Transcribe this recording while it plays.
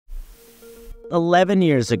11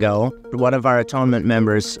 years ago, one of our atonement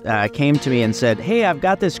members came to me and said, "Hey, I've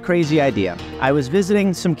got this crazy idea. I was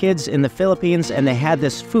visiting some kids in the Philippines and they had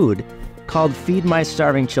this food called Feed My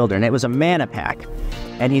Starving Children. It was a manna pack."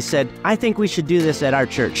 And he said, "I think we should do this at our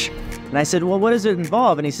church." And I said, "Well, what does it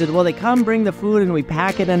involve?" And he said, "Well, they come bring the food and we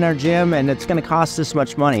pack it in our gym and it's going to cost this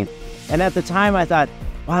much money." And at the time I thought,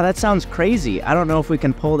 wow, that sounds crazy. I don't know if we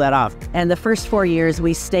can pull that off. And the first 4 years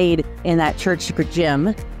we stayed in that church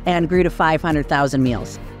gym and grew to 500,000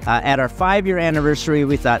 meals. At our 5-year anniversary,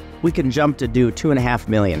 we thought we can jump to do 2.5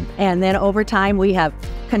 million. And then over time, we have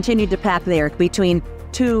continued to pack there between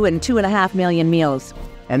 2 and 2.5 million meals.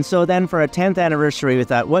 And so then for our 10th anniversary, we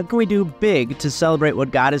thought, what can we do big to celebrate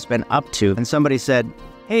what God has been up to? And somebody said,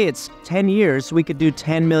 "Hey, it's 10 years, we could do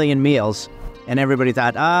 10 million meals." And everybody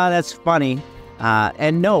thought, that's funny.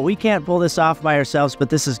 And no, we can't pull this off by ourselves, but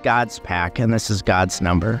this is God's pack and this is God's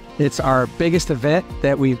number. It's our biggest event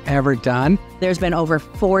that we've ever done. There's been over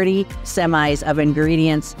 40 semis of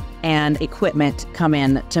ingredients and equipment come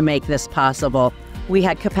in to make this possible. We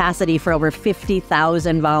had capacity for over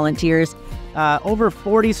 50,000 volunteers. Over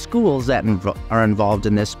 40 schools that are involved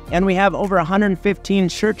in this. And we have over 115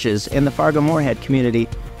 churches in the Fargo-Moorhead community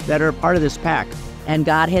that are part of this pack. And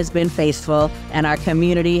God has been faithful, and our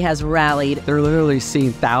community has rallied. They're literally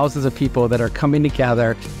seeing thousands of people that are coming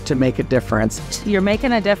together to make a difference. You're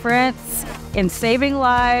making a difference in saving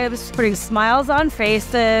lives, putting smiles on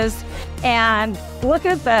faces, and look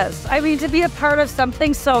at this. I mean, to be a part of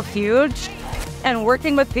something so huge and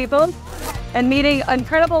working with people and meeting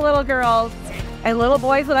incredible little girls and little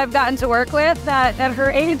boys that I've gotten to work with, that at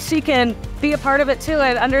her age she can be a part of it too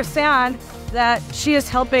and understand that she is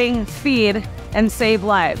helping feed and save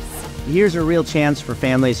lives. Here's a real chance for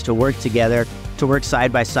families to work together, to work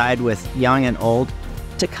side by side with young and old.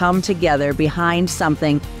 To come together behind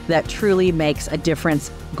something that truly makes a difference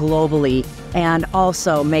globally and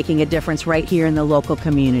also making a difference right here in the local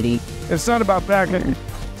community. It's not about packing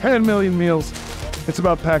 10 million meals. It's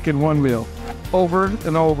about packing one meal over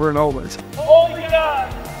and over and over. Holy God,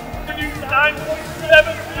 to do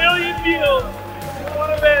 9.7 million meals in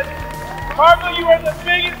one event. Fargo, you are the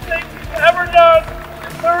biggest thing we've ever done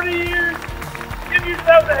in 30 years. Give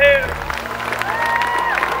yourself a hand.